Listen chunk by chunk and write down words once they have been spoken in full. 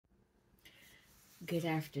Good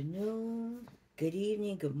afternoon, good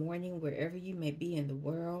evening, good morning, wherever you may be in the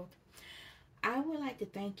world. I would like to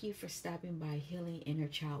thank you for stopping by Healing Inner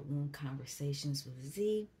Child Wound Conversations with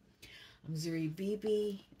Z. I'm Zuri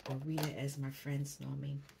Bibi, or Rita as my friends know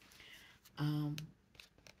me.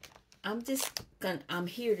 I'm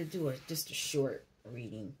here to do just a short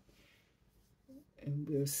reading, and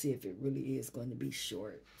we'll see if it really is going to be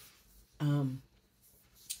short.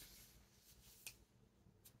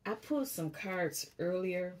 I pulled some cards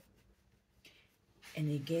earlier, and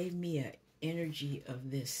it gave me an energy of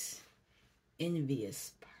this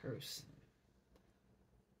envious person.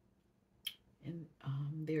 And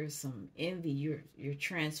there's some envy. You're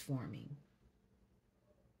transforming,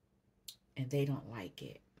 and they don't like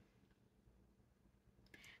it.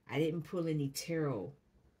 I didn't pull any tarot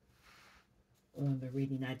on the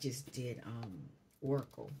reading. I just did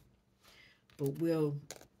oracle. But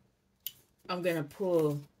I'm gonna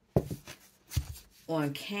pull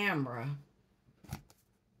on camera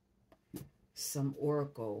some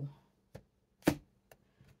oracle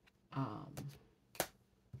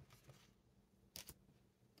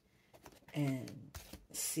and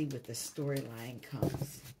see what the storyline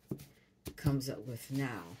comes up with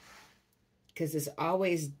now, because it's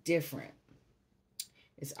always different.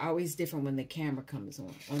 It's always different when the camera comes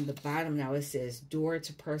on. On the bottom now it says door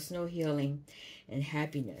to personal healing and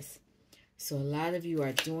happiness. So a lot of you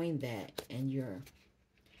are doing that, and your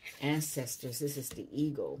ancestors, this is the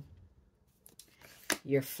eagle.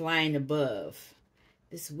 You're flying above.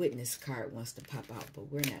 This witness card wants to pop out,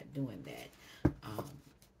 but we're not doing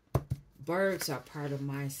that. Birds are part of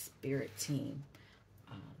my spirit team.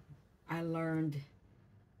 I learned,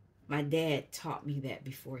 my dad taught me that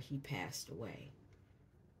before he passed away.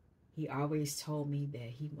 He always told me that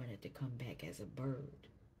he wanted to come back as a bird.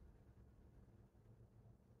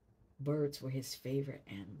 Birds were his favorite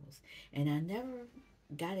animals. And I never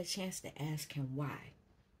got a chance to ask him why.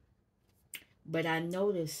 But I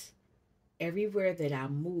notice everywhere that I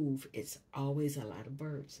move, it's always a lot of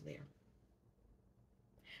birds there.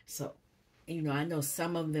 So, you know, I know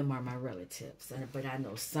some of them are my relatives, but I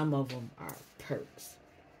know some of them are perks.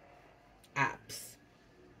 Ops.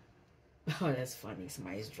 Oh, that's funny.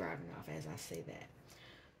 Somebody's driving off as I say that.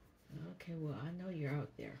 Okay, well, I know you're out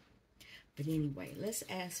there. But anyway, let's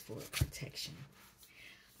ask for protection.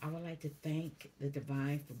 I would like to thank the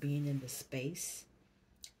divine for being in the space.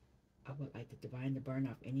 I would like the divine to burn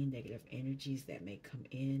off any negative energies that may come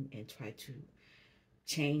in and try to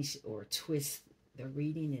change or twist the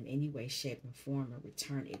reading in any way, shape, and form, and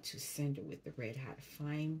return it to sender with the red hot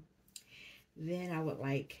flame. Then I would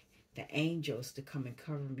like the angels to come and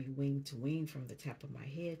cover me wing to wing from the top of my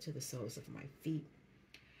head to the soles of my feet.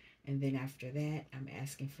 And then after that, I'm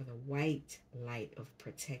asking for the white light of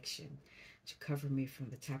protection to cover me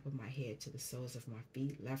from the top of my head to the soles of my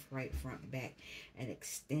feet, left, right, front, back, and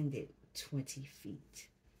extend it 20 feet.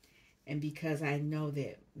 And because I know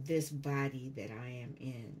that this body that I am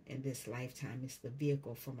in this lifetime is the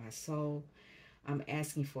vehicle for my soul, I'm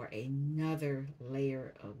asking for another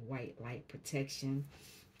layer of white light protection.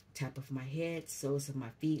 Top of my head, soles of my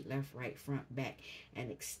feet, left, right, front, back,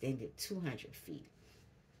 and extended 200 feet.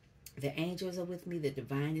 The angels are with me. The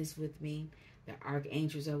divine is with me. The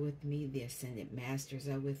archangels are with me. The ascended masters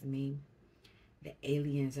are with me. The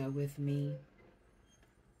aliens are with me.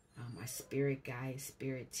 My spirit guides,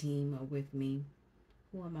 spirit team are with me.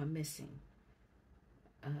 Who am I missing?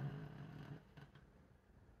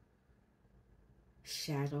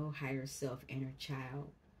 Shadow, higher self, inner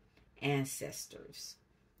child, ancestors.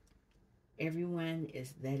 Everyone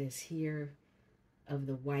that is here of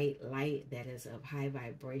the white light, that is of high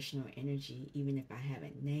vibrational energy, even if I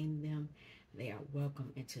haven't named them, they are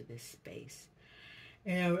welcome into this space.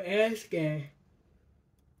 And I'm asking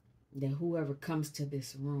that whoever comes to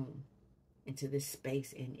this room, into this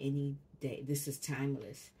space in any day, this is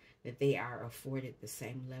timeless, that they are afforded the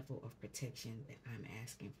same level of protection that I'm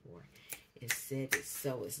asking for. It's said, it's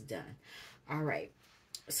so, it's done. All right,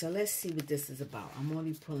 so let's see what this is about. I'm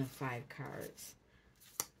only pulling 5 cards.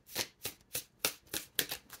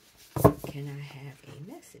 Can I have a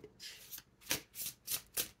message?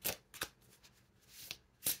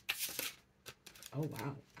 Oh,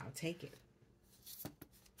 wow. I'll take it.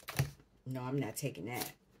 No, I'm not taking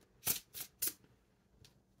that.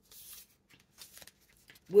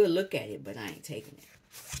 We'll look at it, but I ain't taking it.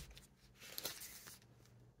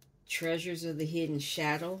 Treasures of the hidden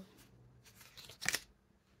shadow.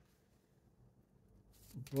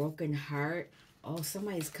 Broken heart. Oh,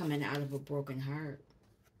 somebody's coming out of a broken heart.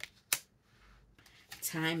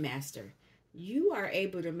 Time master. You are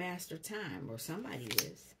able to master time, or somebody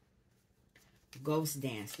is. Ghost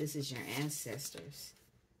dance. This is your ancestors.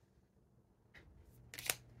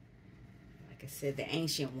 Like I said, the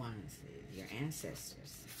ancient ones, your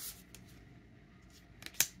ancestors.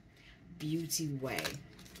 Beauty way.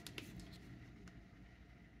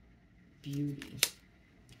 Beauty.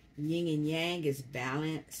 Yin and yang is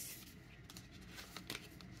balance.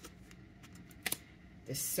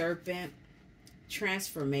 The serpent.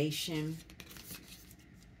 Transformation.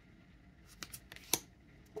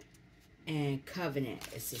 And covenant.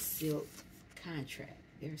 It's a sealed contract.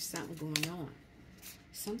 There's something going on.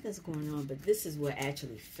 Something's going on, but this is what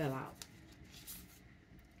actually fell out.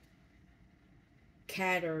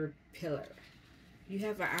 Caterpillar. You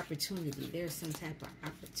have an opportunity. There's some type of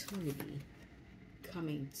opportunity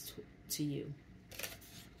coming to you.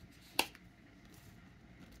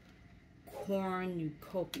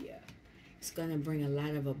 Cornucopia. It's going to bring a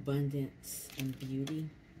lot of abundance and beauty.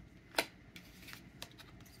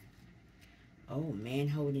 Oh, man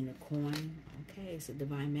holding a coin. Okay, it's a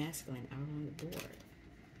divine masculine out on the board.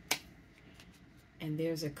 And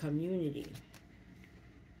there's a community.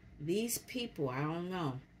 These people, I don't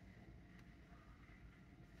know.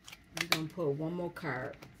 I'm going to pull one more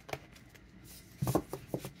card.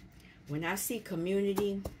 When I see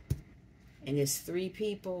community, and it's 3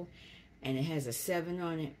 people, and it has a 7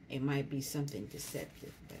 on it, it might be something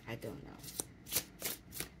deceptive, but I don't know.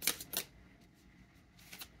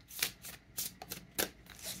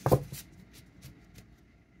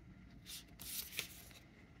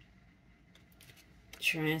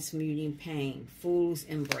 Transmuting pain. Fool's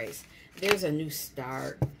embrace. There's a new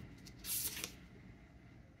start.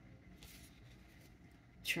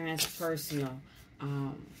 Transpersonal.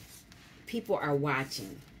 People are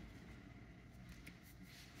watching.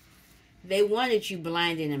 They wanted you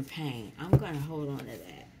blinded in pain. I'm going to hold on to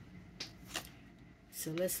that.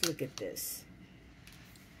 So let's look at this.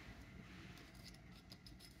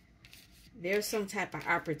 There's some type of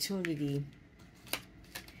opportunity,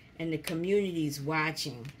 and the community's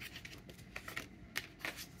watching.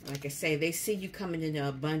 Like I say, they see you coming into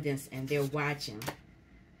abundance, and they're watching.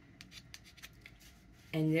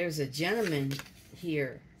 And there's a gentleman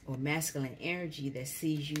here, or masculine energy, that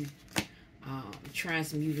sees you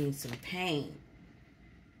transmuting some pain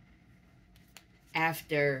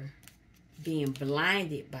after being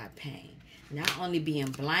blinded by pain. Not only being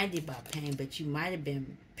blinded by pain, but you might have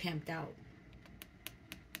been pimped out,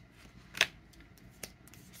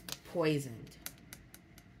 poisoned.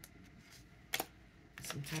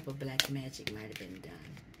 Some type of black magic might have been done.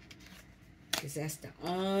 Because that's the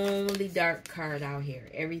only dark card out here.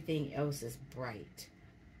 Everything else is bright.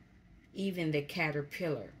 Even the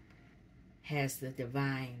caterpillar has the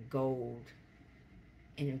divine gold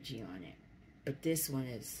energy on it. But this one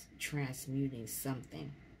is transmuting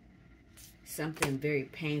something. Something very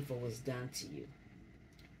painful was done to you.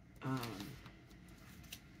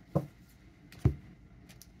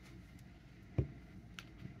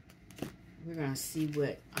 We're going to see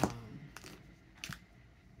what... oh,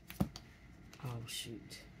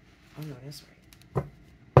 shoot. Oh, no, that's right.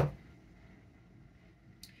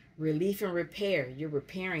 Relief and repair. You're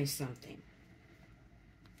repairing something.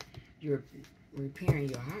 You're repairing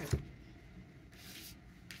your heart.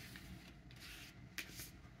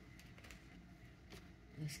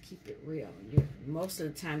 Let's keep it real. Most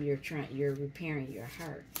of the time you're repairing your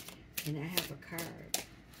heart. And I have a card.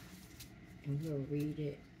 And we'll read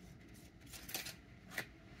it.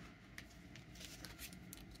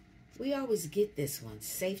 We always get this one.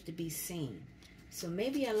 Safe to be seen. So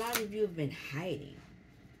maybe a lot of you have been hiding.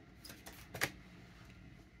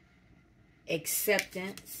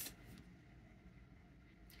 Acceptance.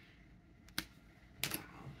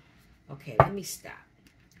 Wow. Okay, let me stop.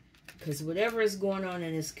 Because whatever is going on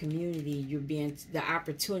in this community, the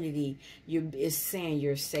opportunity is saying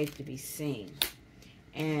you're safe to be seen.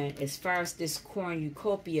 And as far as this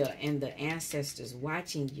cornucopia and the ancestors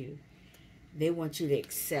watching you, they want you to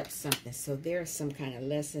accept something. So there's some kind of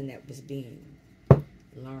lesson that was being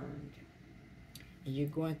learned. And you're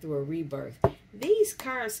going through a rebirth. These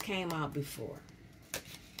cards came out before.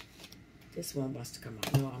 This one wants to come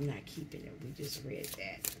out. No, I'm not keeping it. We just read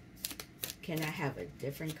that. Can I have a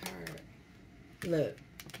different card? Look.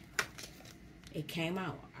 It came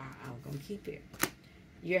out. I'm going to keep it.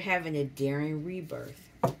 You're having a daring rebirth.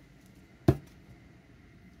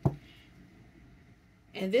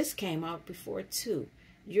 And this came out before too.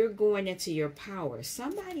 You're going into your power.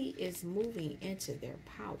 Somebody is moving into their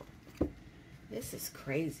power. This is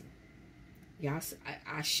crazy. Y'all,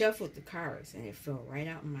 I shuffled the cards and it fell right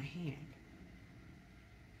out in my hand.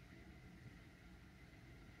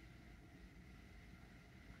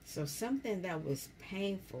 So something that was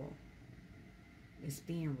painful It's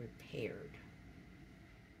being repaired,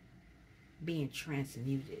 being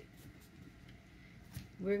transmuted.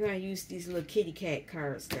 We're going to use these little kitty cat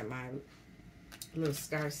cards that my little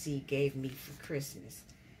starseed gave me for Christmas.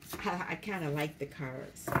 I kind of like the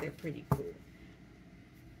cards. They're pretty cool.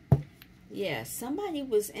 Yeah, somebody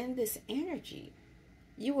was in this energy.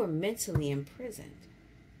 You were mentally imprisoned.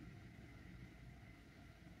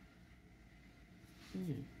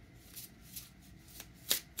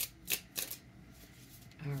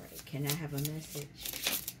 All right, can I have a message?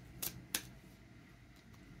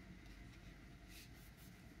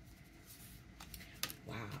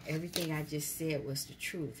 Wow, everything I just said was the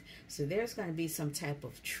truth. So there's going to be some type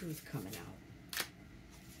of truth coming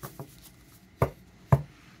out.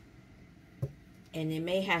 And it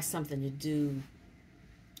may have something to do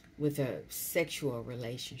with a sexual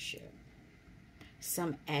relationship.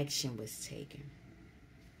 Some action was taken.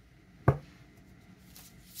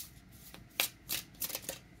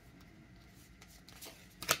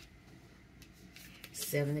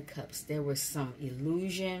 Seven of Cups. There was some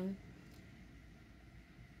illusion.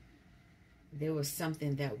 There was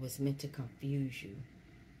something that was meant to confuse you.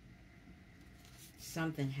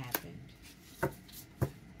 Something happened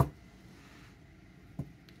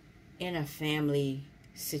in a family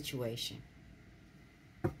situation.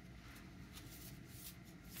 Can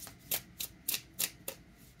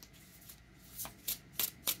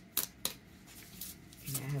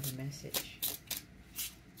I have a message?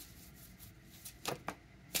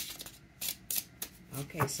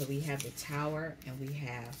 Okay, so we have the Tower and we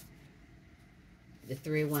have the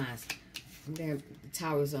Three of Wands. The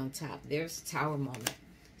Tower's on top. There's a Tower moment.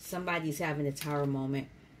 Somebody's having a Tower moment.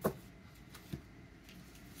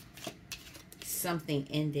 Something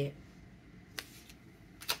ended.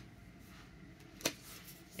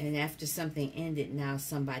 And after something ended, now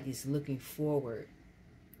somebody's looking forward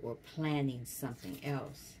or planning something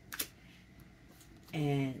else.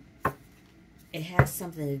 And it has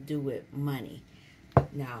something to do with money.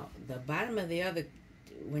 Now, the bottom of the other,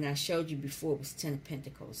 when I showed you before, was Ten of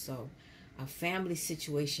Pentacles. So, a family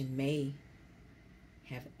situation may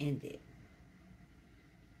have ended.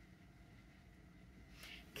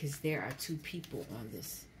 Because there are two people on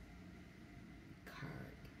this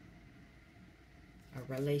card.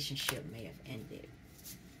 A relationship may have ended.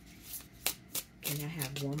 Can I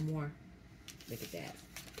have one more? Look at that.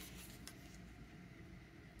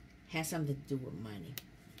 Has something to do with money.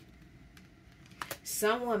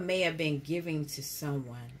 Someone may have been giving to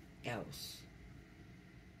someone else.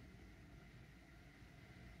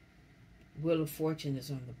 Wheel of Fortune is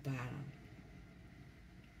on the bottom.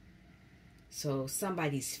 So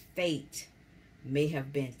somebody's fate may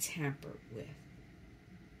have been tampered with.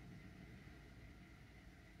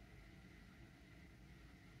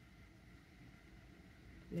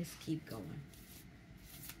 Let's keep going.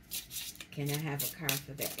 Can I have a card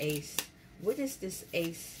for the Ace? What is this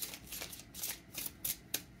Ace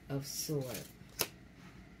of Swords?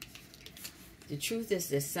 The truth is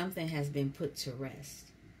that something has been put to rest.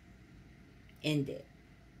 Ended.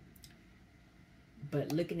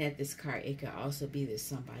 But looking at this card, it could also be that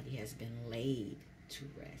somebody has been laid to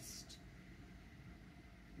rest.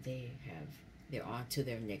 They're on to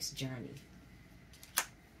their next journey.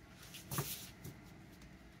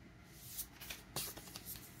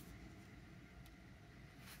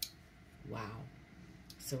 Wow.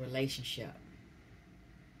 It's a relationship.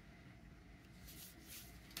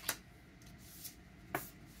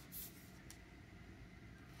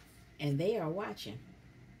 And they are watching.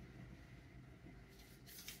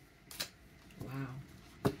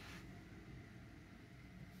 Wow.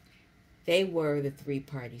 They were the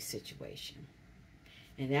three-party situation.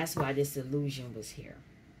 And that's why this illusion was here.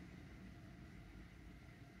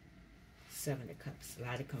 Seven of Cups. A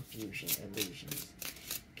lot of confusion, illusions.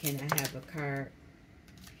 Can I have a card?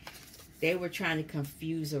 They were trying to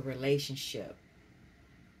confuse a relationship.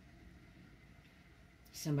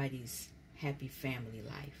 Somebody's happy family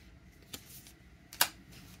life.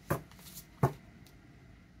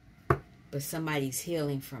 But somebody's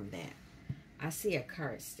healing from that. I see a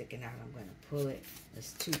card sticking out. I'm going to pull it.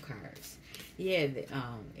 There's two cards. Yeah,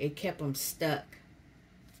 it kept them stuck.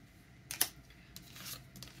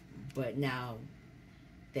 But now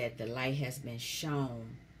that the light has been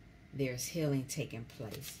shown, there's healing taking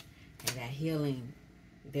place. And that healing,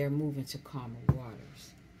 they're moving to calmer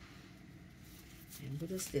waters. And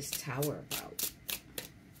what is this Tower about?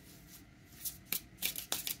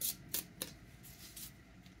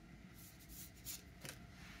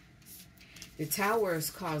 The Tower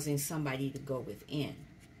is causing somebody to go within.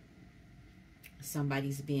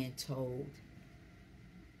 Somebody's being told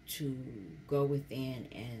to go within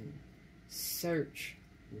and search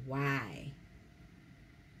why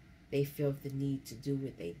they felt the need to do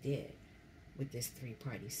what they did with this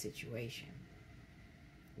three-party situation.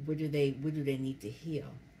 What do they need to heal?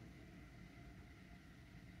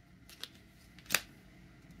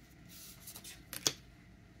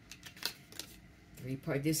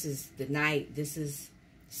 Three-part. This is the night. This is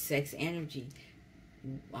sex energy.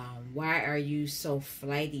 Why are you so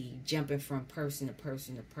flighty, jumping from person to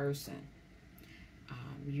person to person?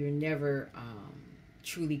 You're never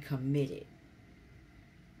truly committed.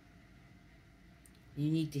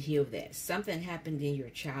 You need to heal that. Something happened in your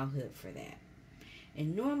childhood for that.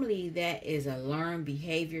 And normally that is a learned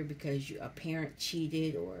behavior because a parent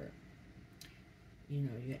cheated, or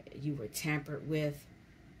you were tampered with.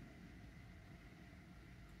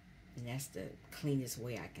 And that's the cleanest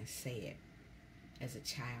way I can say it. As a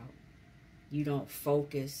child, you don't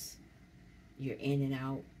focus. You're in and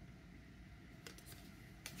out.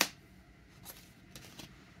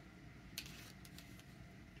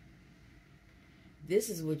 This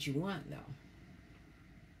is what you want, though.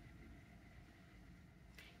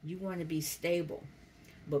 You want to be stable.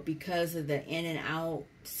 But because of the in and out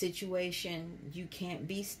situation, you can't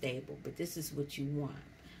be stable. But this is what you want.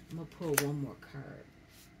 I'm going to pull one more card.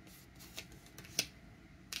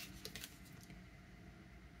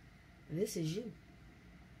 This is you.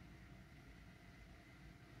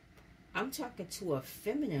 I'm talking to a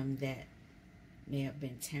feminine that may have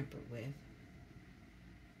been tampered with.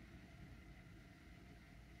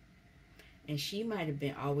 And she might have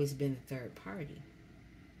always been the third party.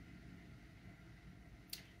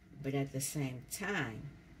 But at the same time,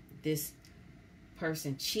 this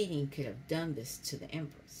person cheating could have done this to the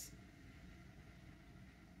Empress.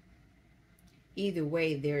 Either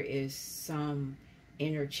way, there is some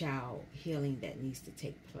inner child healing that needs to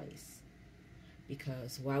take place.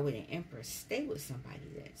 Because why would an Empress stay with somebody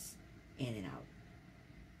that's in and out?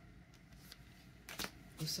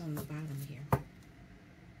 What's on the bottom here?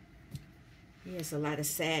 Yes, a lot of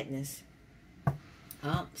sadness.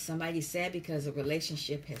 Somebody's sad because a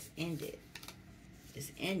relationship has ended.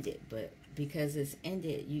 It's ended, but because it's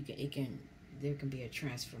ended, there can be a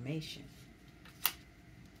transformation.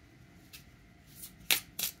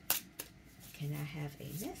 Can I have a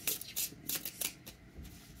message, please?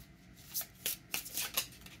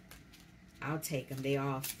 I'll take them. They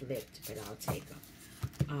all flipped, but I'll take them.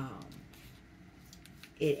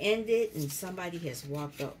 It ended, and somebody has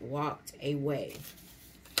walked away.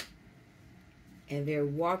 And they're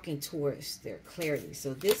walking towards their clarity.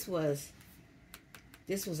 So this was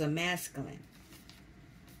a masculine.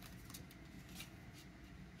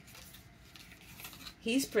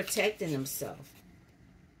 He's protecting himself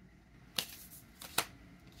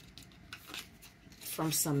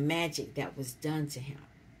from some magic that was done to him.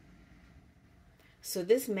 So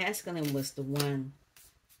this masculine was the one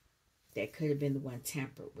that could have been the one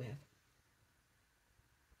tampered with.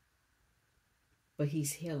 But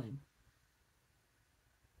he's healing.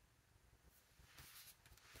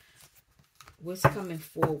 What's coming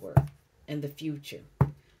forward in the future?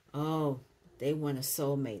 Oh, they want a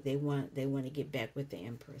soulmate. They want to get back with the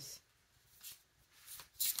Empress.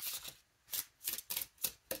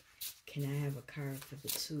 Can I have a card for the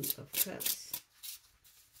Two of Cups?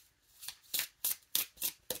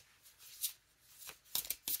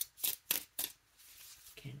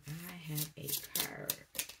 Can I have a card?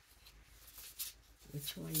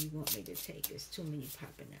 Which one you want me to take? There's too many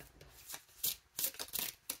popping up.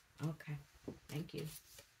 Okay. Thank you.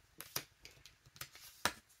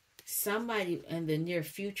 Somebody in the near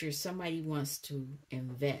future, somebody wants to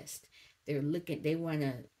invest. There's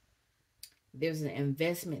an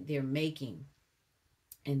investment they're making,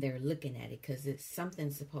 and they're looking at it because it's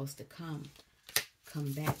something supposed to come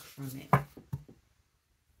back from it.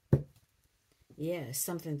 Yeah, it's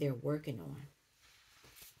something they're working on.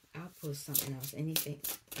 I'll pull something else. Anything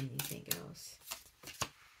else?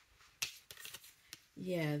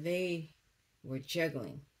 Yeah, they were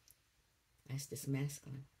juggling. That's this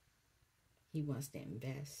masculine. He wants to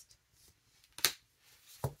invest.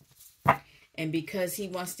 And because he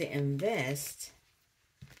wants to invest,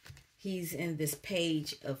 he's in this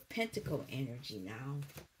Page of Pentacle energy now.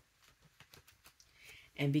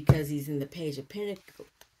 And because he's in the Page of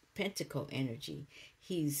Pentacle energy,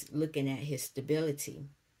 he's looking at his stability.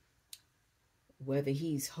 Whether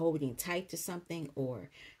he's holding tight to something or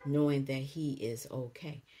knowing that he is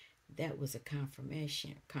okay. That was a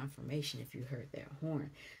confirmation if you heard that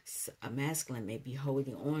horn. So a masculine may be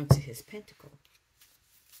holding on to his pentacle.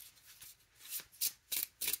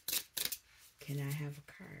 Can I have a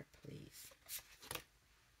card, please?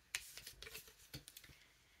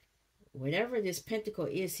 whatever this pentacle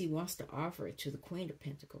is, he wants to offer it to the Queen of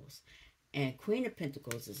Pentacles. And Queen of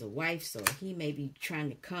Pentacles is a wife, so he may be trying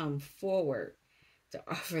to come forward to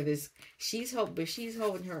offer this. She's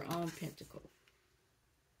holding her own pentacle.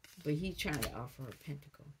 But he's trying to offer her a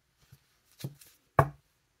pentacle.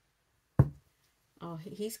 Oh,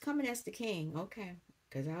 he's coming as the king. Okay.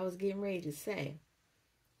 Because I was getting ready to say,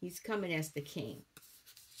 he's coming as the king.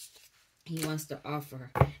 He wants to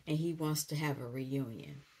offer, and he wants to have a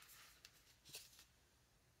reunion.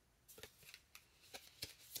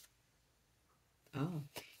 Oh,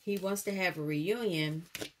 he wants to have a reunion.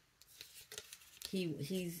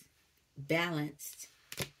 He's balanced.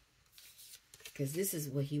 Because this is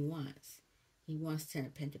what he wants. He wants 10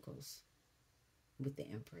 of Pentacles with the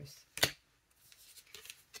Empress.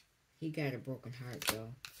 He got a broken heart,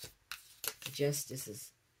 though. Justice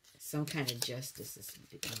is, some kind of justice is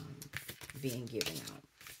being given out.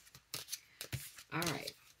 All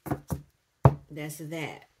right. That's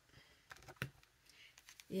that.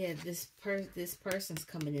 Yeah, this person's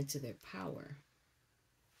coming into their power.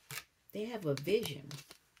 They have a vision.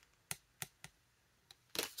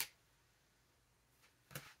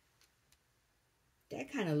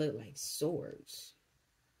 That kind of look like swords.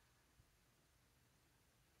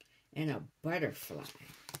 And a butterfly.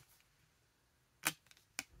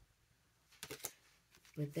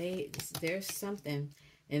 But there's something,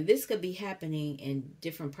 and this could be happening in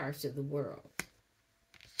different parts of the world.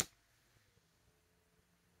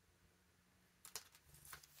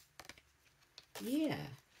 Yeah.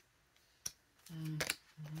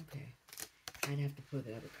 Okay. I'd have to pull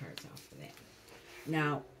the other cards off for that.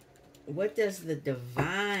 Now, what does the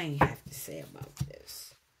divine have to say about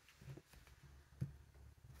this?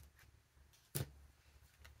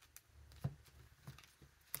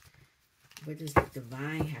 What does the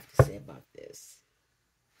divine have to say about this?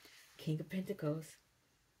 King of Pentacles.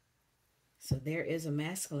 So there is a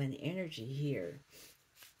masculine energy here.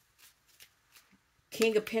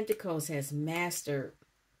 King of Pentacles has mastered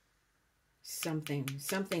something.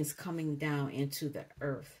 Something's coming down into the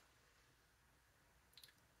earth.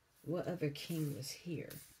 What other king was here?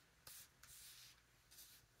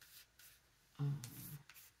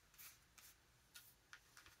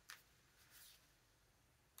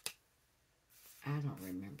 I don't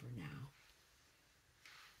remember now.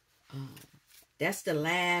 That's the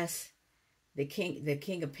last. The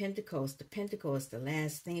king of Pentacles. The Pentacle is the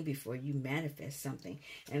last thing before you manifest something,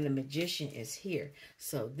 and the Magician is here.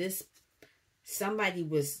 So this, somebody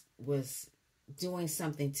was doing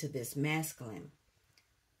something to this masculine,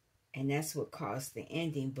 and that's what caused the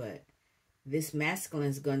ending. But this masculine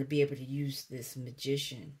is going to be able to use this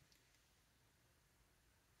Magician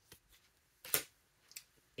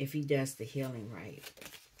if he does the healing right.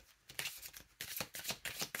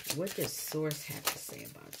 What does Source have to say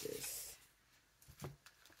about this?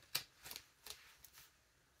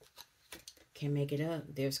 Can't make it up.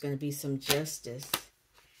 There's going to be some justice,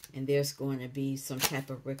 and there's going to be some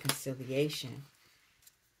type of reconciliation.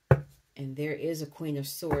 And there is a Queen of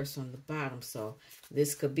Swords on the bottom, so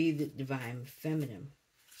this could be the divine feminine.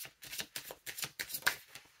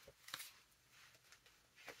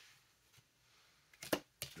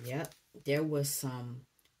 Yep, there was some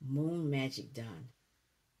moon magic done.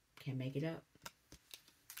 Can't make it up.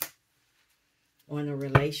 On a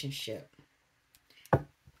relationship.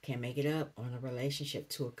 Can't make it up. On a relationship.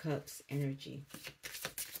 Two of Cups energy.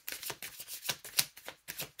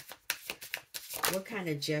 What kind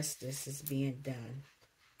of justice is being done?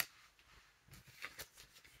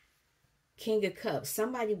 King of Cups.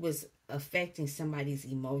 Somebody was affecting somebody's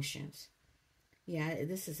emotions. Yeah,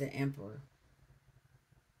 this is an Emperor.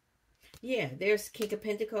 Yeah, there's King of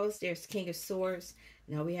Pentacles. There's King of Swords.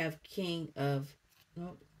 Now we have King of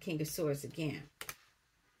Swords again.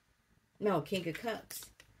 No, King of Cups.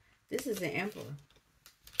 This is an Emperor.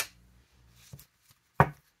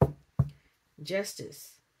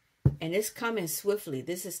 Justice. And it's coming swiftly.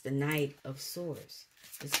 This is the Knight of Swords.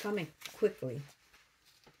 It's coming quickly.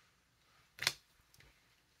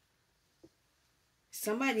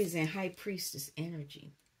 Somebody's in High Priestess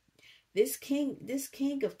energy. This King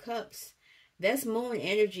of Cups, that's moon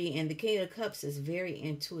energy, and the King of Cups is very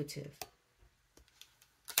intuitive.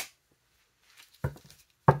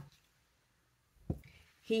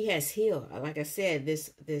 He has healed. Like I said,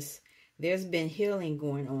 there's been healing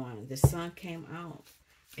going on. The sun came out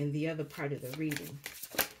in the other part of the reading.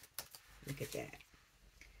 Look at that.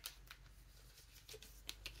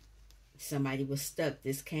 Somebody was stuck.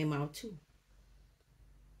 This came out too.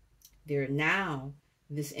 Now,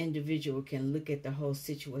 this individual can look at the whole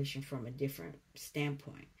situation from a different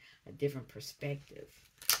standpoint, a different perspective.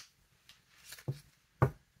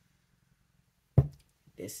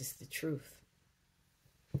 This is the truth.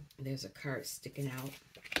 There's a card sticking out.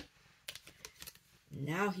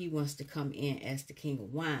 Now he wants to come in as the King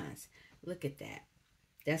of Wands. Look at that.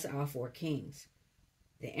 That's all 4 kings.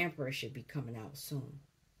 The Emperor should be coming out soon.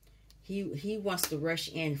 He wants to rush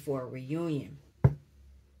in for a reunion.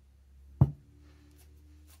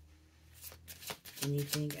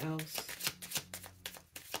 Anything else?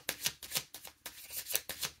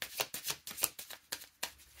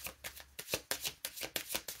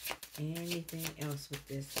 Anything else with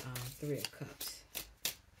this 3 of Cups?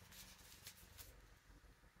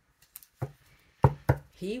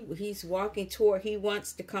 He's walking toward, he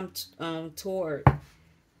wants to come toward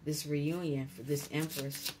this reunion for this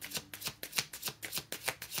Empress.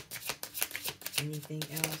 Anything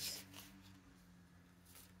else?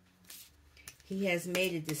 He has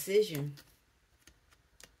made a decision.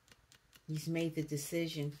 He's made the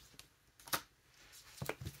decision.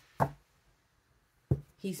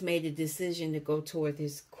 He's made a decision to go toward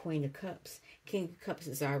this Queen of Cups. King of Cups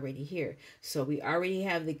is already here. So we already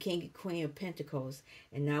have the King and Queen of Pentacles.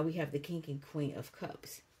 And now we have the King and Queen of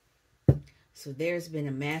Cups. So there's been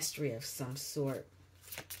a mastery of some sort.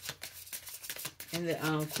 And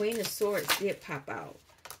the Queen of Swords did pop out.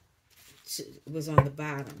 It was on the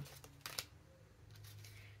bottom.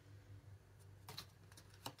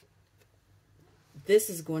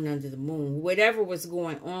 This is going under the moon. Whatever was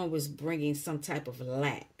going on was bringing some type of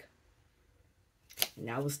lack. And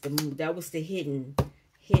that was the hidden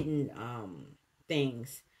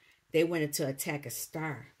things. They wanted to attack a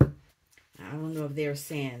star. I don't know if they're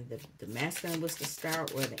saying the masculine was the star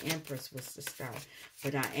or the Empress was the star.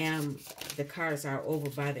 But the cards are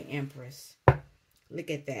over by the Empress.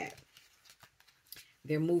 Look at that.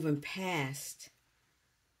 They're moving past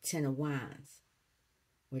 10 of Wands.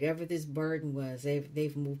 Whatever this burden was,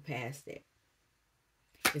 they've moved past it.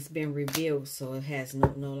 It's been revealed, so it has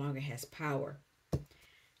no longer has power.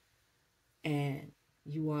 And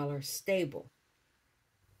you all are stable.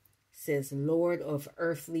 It says Lord of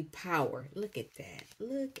earthly power. Look at that.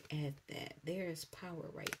 Look at that. There's power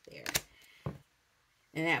right there.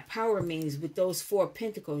 And that power means with those 4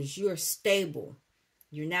 pentacles, you're stable.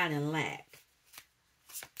 You're not in lack.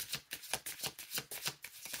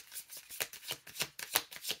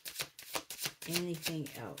 Anything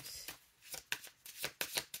else?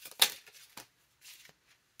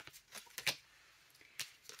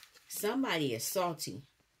 Somebody is salty.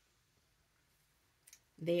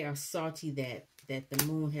 They are salty that the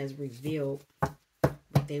moon has revealed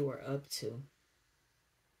what they were up to.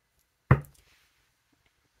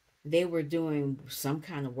 They were doing some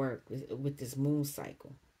kind of work with this moon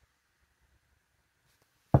cycle.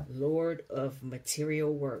 Lord of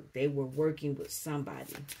material work. They were working with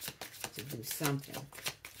somebody to do something.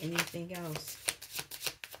 Anything else?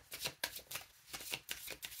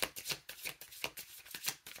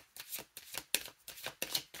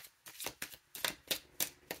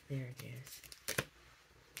 There it is.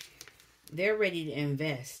 They're ready to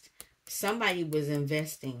invest. Somebody was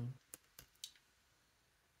investing.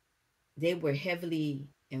 They were heavily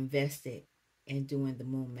invested in doing the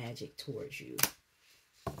moon magic towards you.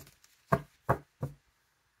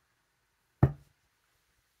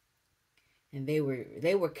 And they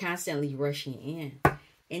were constantly rushing in.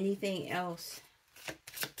 Anything else?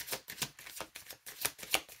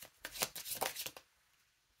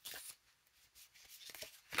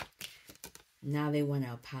 Now they want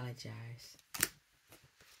to apologize.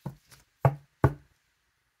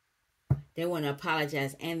 They want to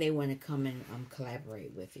apologize and they want to come and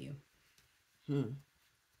collaborate with you.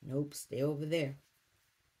 Nope, stay over there.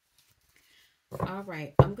 All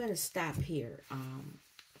right, I'm going to stop here.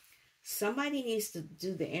 Somebody needs to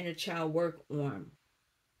do the inner child work on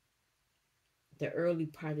the early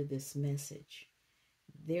part of this message.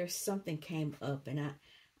 There's something came up, and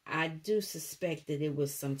I do suspect that it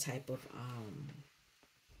was some type of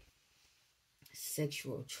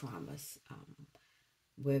sexual traumas,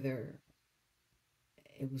 whether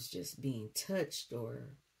it was just being touched or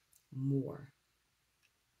more.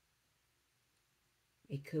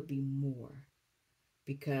 It could be more,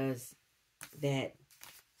 because that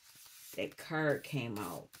card came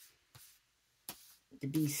out to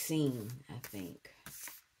be seen, I think.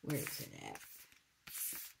 Where is it at?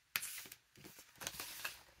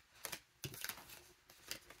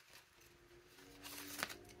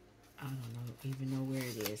 I don't even know where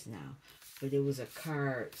it is now. But it was a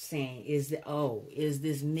card saying, is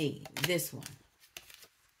this me? This one.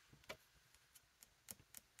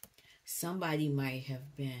 Somebody might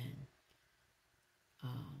have been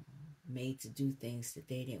made to do things that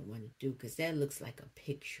they didn't want to do, because that looks like a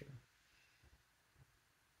picture.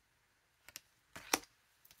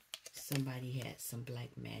 somebody had some black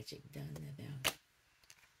magic done to them.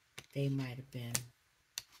 They might have been.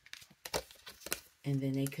 And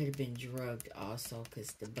then they could have been drugged also,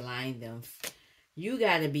 because to blind them, you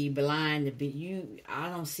got to be blind to be you. I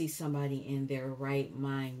don't see somebody in their right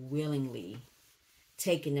mind willingly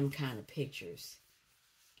taking them kind of pictures,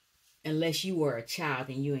 unless you were a child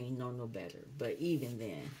and you ain't know no better. But even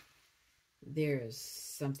then, there's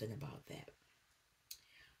something about that.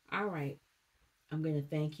 All right. I'm going to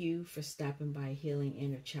thank you for stopping by Healing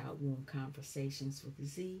Inner Child Womb Conversations with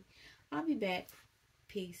Z. I'll be back.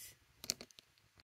 Peace.